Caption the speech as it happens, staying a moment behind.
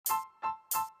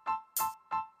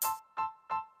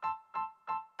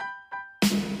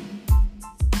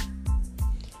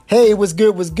Hey, what's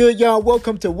good, y'all?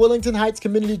 Welcome to Wellington Heights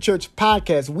Community Church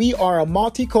Podcast. We are a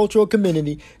multicultural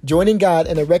community joining God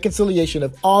in the reconciliation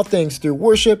of all things through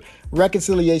worship,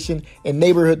 reconciliation, and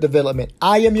neighborhood development.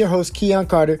 I am your host, Keon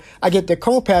Carter. I get the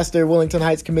co-pastor of Wellington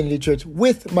Heights Community Church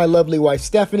with my lovely wife,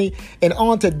 Stephanie. And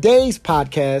on today's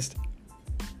podcast,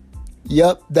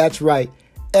 yep, that's right.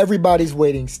 Everybody's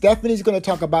waiting. Stephanie's going to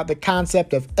talk about the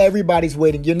concept of everybody's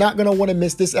waiting. You're not going to want to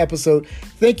miss this episode.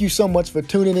 Thank you so much for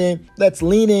tuning in. Let's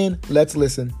lean in. Let's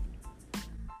listen.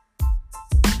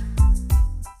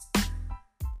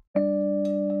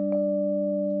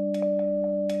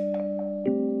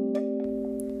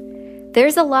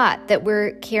 There's a lot that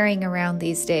we're carrying around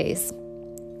these days.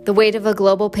 The weight of a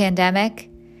global pandemic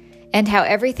and how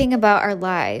everything about our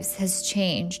lives has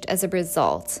changed as a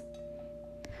result.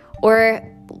 Or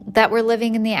that we're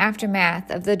living in the aftermath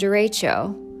of the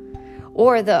derecho,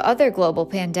 or the other global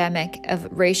pandemic of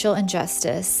racial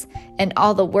injustice and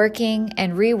all the working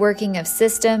and reworking of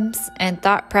systems and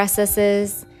thought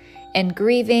processes and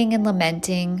grieving and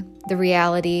lamenting the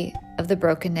reality of the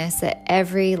brokenness at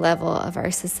every level of our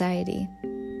society.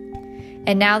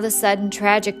 And now the sudden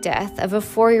tragic death of a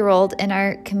 4-year-old in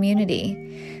our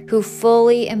community who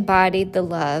fully embodied the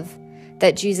love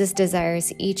that Jesus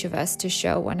desires each of us to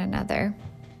show one another.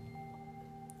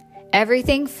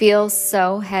 Everything feels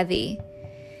so heavy.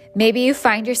 Maybe you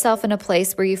find yourself in a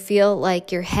place where you feel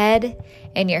like your head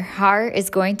and your heart is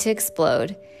going to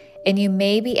explode, and you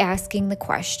may be asking the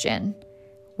question,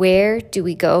 where do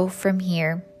we go from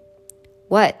here?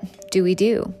 What do we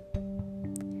do?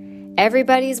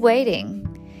 Everybody's waiting.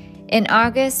 In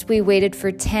August, we waited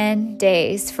for 10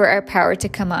 days for our power to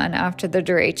come on after the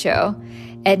derecho.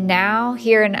 And now,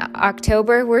 here in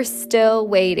October, we're still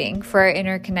waiting for our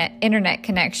internet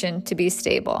connection to be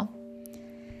stable.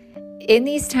 In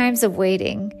these times of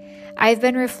waiting, I've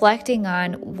been reflecting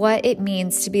on what it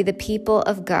means to be the people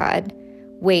of God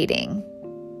waiting.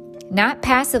 Not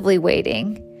passively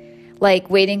waiting,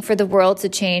 like waiting for the world to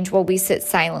change while we sit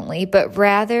silently, but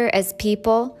rather as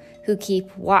people who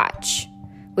keep watch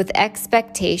with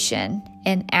expectation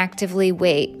and actively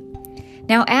wait.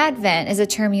 Now, Advent is a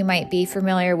term you might be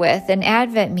familiar with, and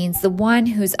Advent means the one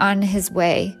who's on his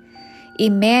way.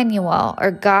 Emmanuel,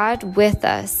 or God with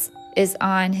us, is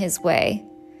on his way.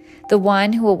 The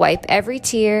one who will wipe every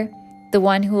tear, the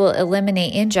one who will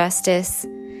eliminate injustice,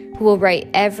 who will right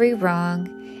every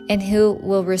wrong, and who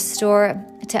will restore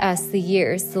to us the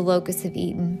years the locusts have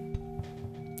eaten.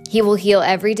 He will heal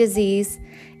every disease,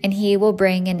 and he will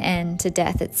bring an end to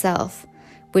death itself,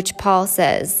 which Paul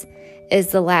says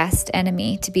is the last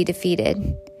enemy to be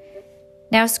defeated.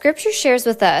 Now, Scripture shares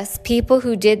with us people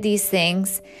who did these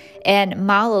things and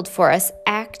modeled for us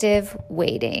active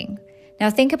waiting. Now,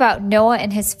 think about Noah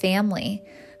and his family,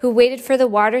 who waited for the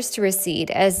waters to recede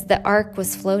as the ark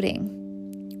was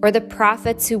floating, or the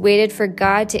prophets who waited for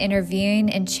God to intervene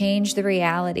and change the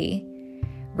reality.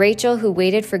 Rachel, who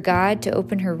waited for God to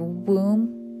open her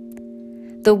womb.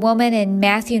 The woman in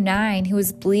Matthew 9 who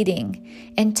was bleeding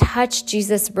and touched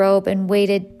Jesus' robe and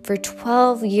waited for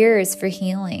 12 years for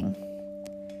healing.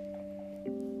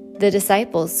 The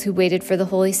disciples who waited for the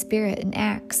Holy Spirit in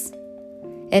Acts.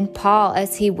 And Paul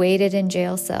as he waited in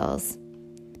jail cells.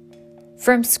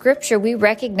 From Scripture, we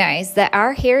recognize that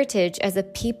our heritage as a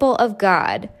people of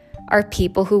God are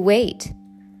people who wait.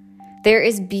 There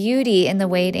is beauty in the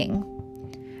waiting.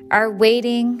 Our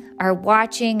waiting, our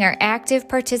watching, our active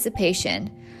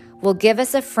participation will give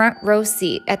us a front row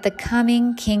seat at the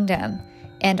coming kingdom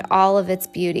and all of its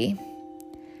beauty.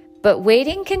 But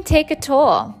waiting can take a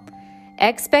toll.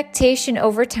 Expectation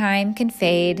over time can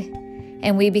fade,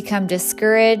 and we become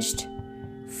discouraged,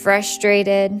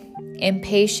 frustrated,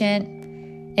 impatient,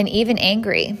 and even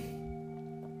angry.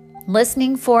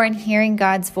 Listening for and hearing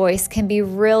God's voice can be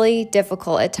really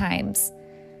difficult at times.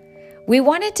 We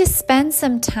wanted to spend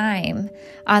some time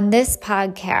on this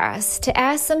podcast to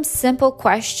ask some simple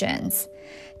questions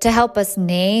to help us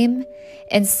name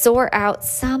and sort out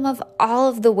some of all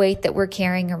of the weight that we're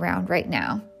carrying around right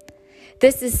now.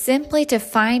 This is simply to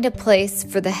find a place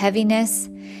for the heaviness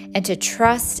and to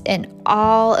trust in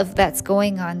all of that's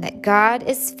going on, that God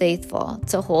is faithful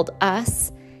to hold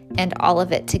us and all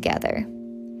of it together.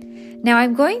 Now,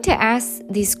 I'm going to ask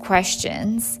these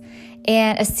questions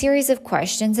and a series of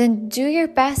questions, and do your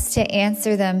best to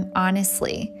answer them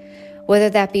honestly, whether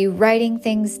that be writing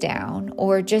things down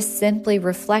or just simply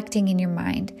reflecting in your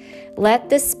mind.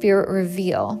 Let the Spirit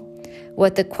reveal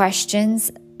what the questions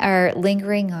are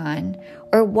lingering on,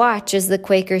 or watch, as the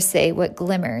Quakers say, what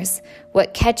glimmers,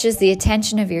 what catches the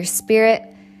attention of your spirit.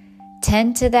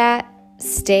 Tend to that,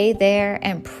 stay there,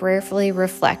 and prayerfully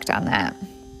reflect on that.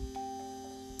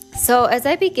 So as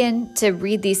I begin to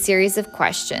read these series of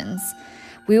questions,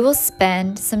 we will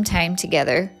spend some time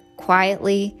together,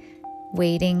 quietly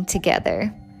waiting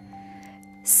together.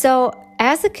 So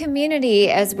as a community,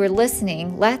 as we're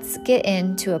listening, let's get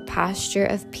into a posture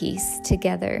of peace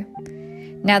together.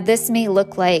 Now, this may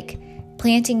look like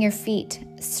planting your feet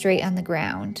straight on the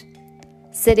ground,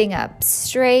 sitting up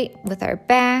straight with our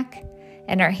back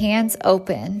and our hands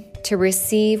open to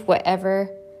receive whatever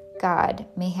God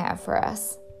may have for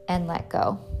us and let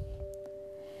go.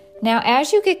 Now,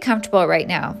 as you get comfortable right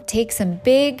now, take some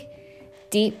big,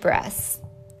 deep breaths.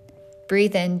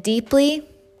 Breathe in deeply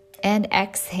and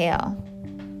exhale.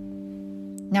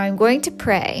 Now I'm going to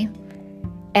pray,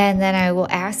 and then I will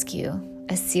ask you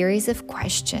a series of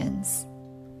questions.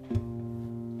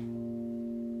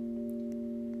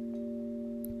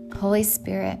 Holy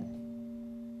Spirit,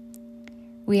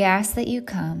 we ask that you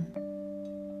come.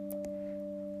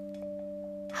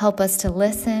 Help us to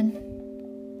listen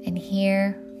and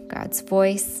hear God's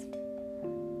voice.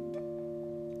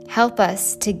 Help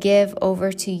us to give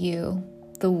over to you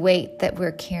the weight that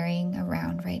we're carrying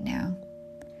around right now.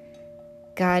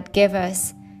 God, give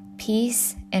us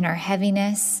peace in our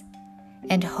heaviness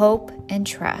and hope and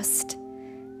trust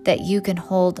that you can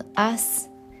hold us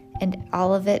and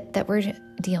all of it that we're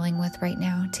dealing with right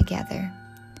now together.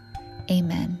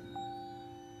 Amen.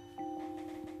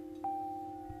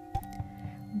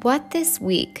 What this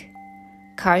week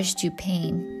caused you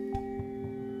pain?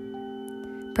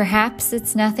 Perhaps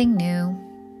it's nothing new,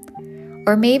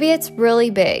 or maybe it's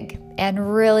really big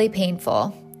and really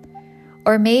painful,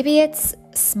 or maybe it's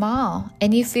small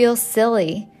and you feel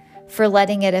silly for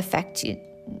letting it affect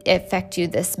you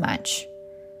this much.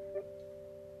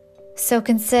 So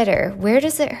consider, where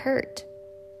does it hurt?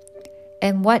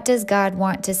 And what does God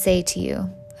want to say to you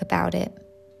about it?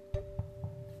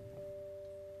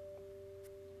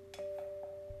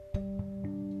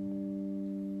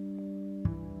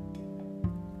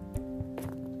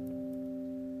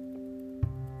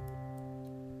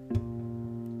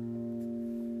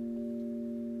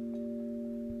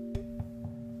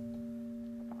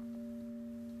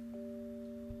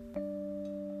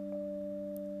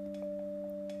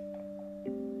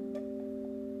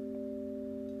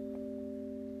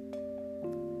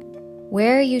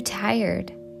 Where are you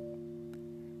tired?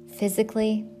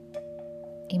 Physically,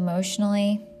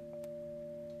 emotionally,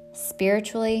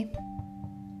 spiritually,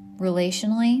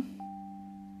 relationally?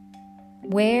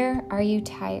 Where are you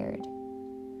tired?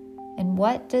 And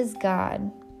what does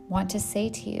God want to say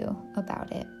to you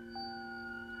about it?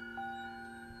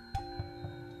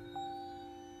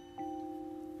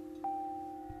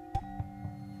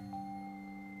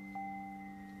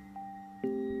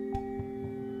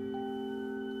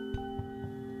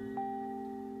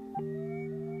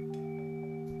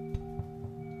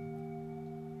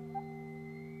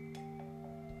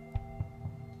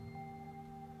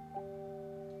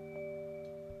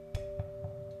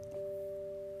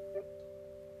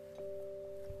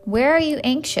 Where are you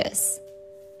anxious?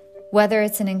 Whether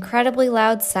it's an incredibly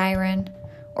loud siren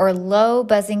or a low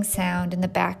buzzing sound in the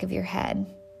back of your head,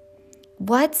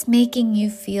 what's making you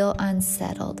feel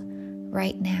unsettled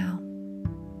right now?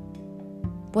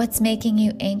 What's making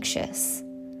you anxious?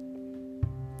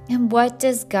 And what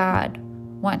does God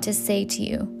want to say to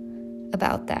you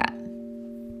about that?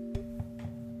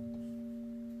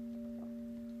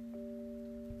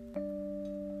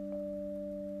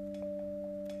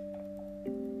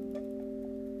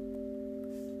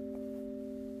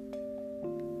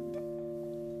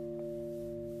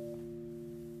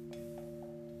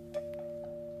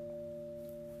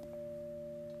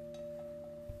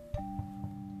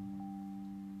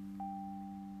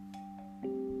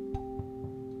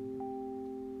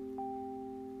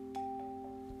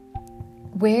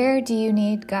 Where do you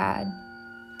need God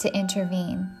to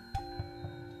intervene?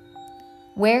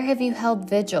 Where have you held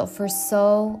vigil for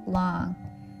so long,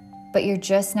 but you're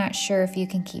just not sure if you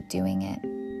can keep doing it?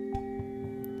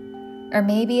 Or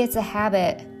maybe it's a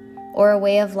habit or a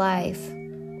way of life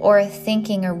or a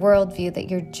thinking or worldview that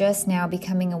you're just now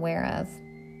becoming aware of.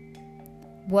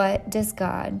 What does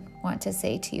God want to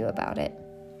say to you about it?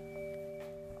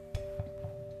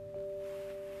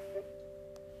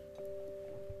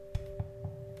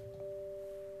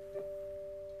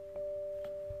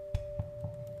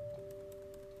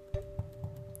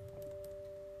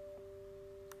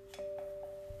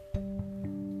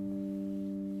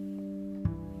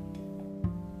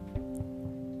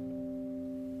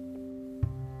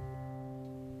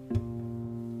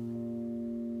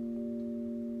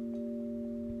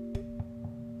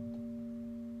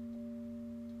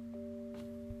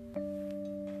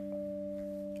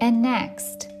 And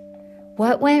next,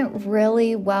 What went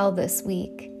really well this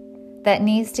week that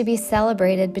needs to be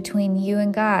celebrated between you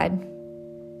and God?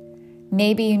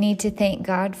 Maybe you need to thank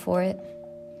God for it.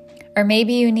 Or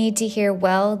maybe you need to hear,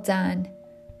 "Well done,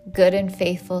 good and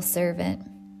faithful servant."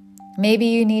 Maybe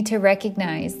you need to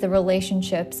recognize the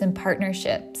relationships and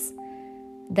partnerships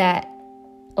that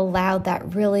allowed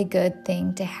that really good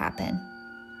thing to happen.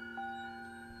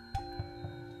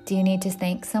 Do you need to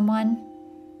thank someone?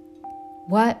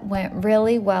 What went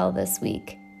really well this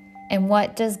week? And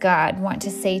what does God want to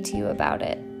say to you about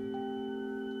it?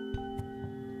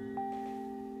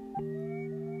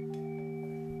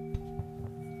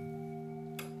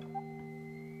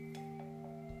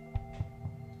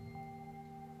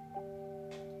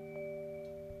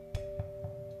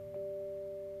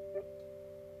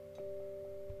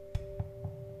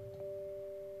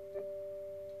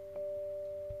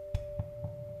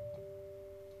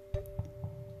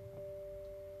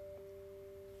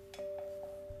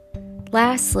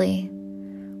 Lastly,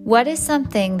 what is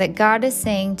something that God is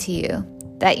saying to you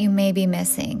that you may be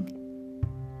missing?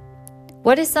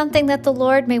 What is something that the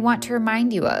Lord may want to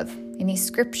remind you of? Any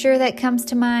scripture that comes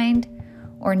to mind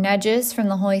or nudges from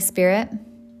the Holy Spirit?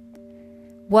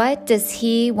 What does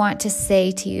He want to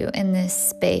say to you in this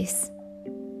space?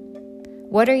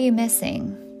 What are you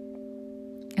missing?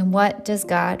 And what does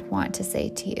God want to say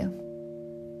to you?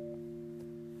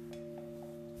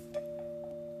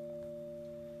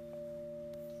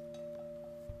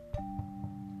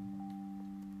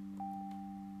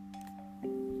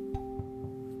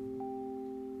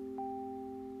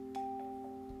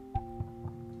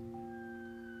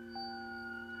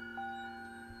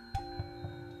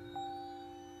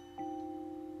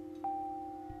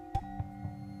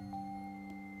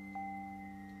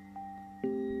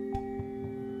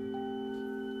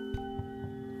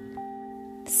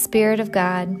 Spirit of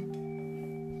God,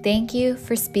 thank you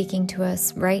for speaking to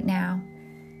us right now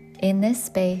in this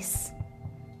space,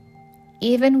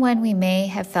 even when we may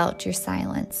have felt your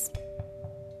silence.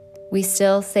 We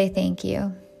still say thank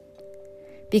you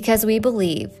because we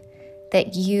believe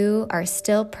that you are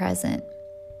still present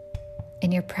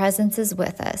and your presence is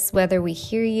with us, whether we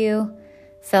hear you,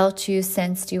 felt you,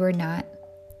 sensed you or not.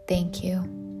 Thank you.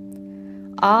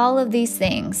 All of these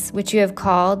things which you have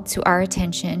called to our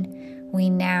attention, we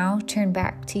now turn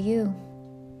back to you.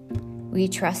 We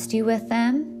trust you with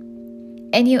them,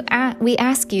 and we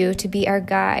ask you to be our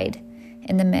guide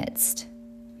in the midst.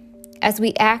 As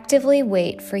we actively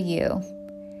wait for you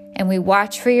and we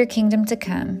watch for your kingdom to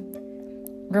come,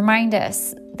 remind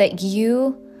us that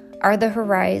you are the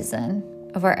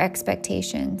horizon of our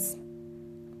expectations.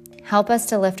 Help us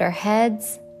to lift our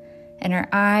heads and our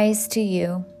eyes to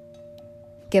you.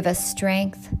 Give us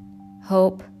strength,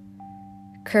 hope,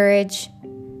 courage,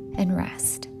 and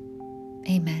rest.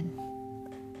 Amen.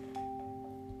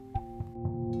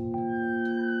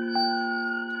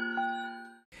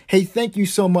 Hey, thank you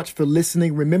so much for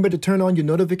listening. Remember to turn on your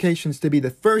notifications to be the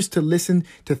first to listen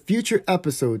to future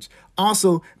episodes.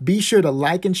 Also, be sure to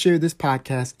like and share this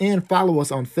podcast and follow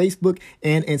us on Facebook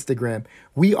and Instagram.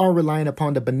 We are relying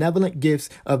upon the benevolent gifts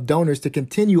of donors to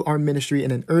continue our ministry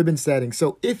in an urban setting.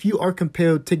 So if you are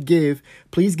compelled to give,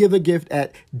 please give a gift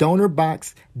at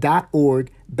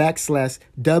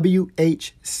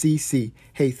donorbox.org/WHCC.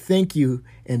 Hey, thank you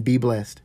and be blessed.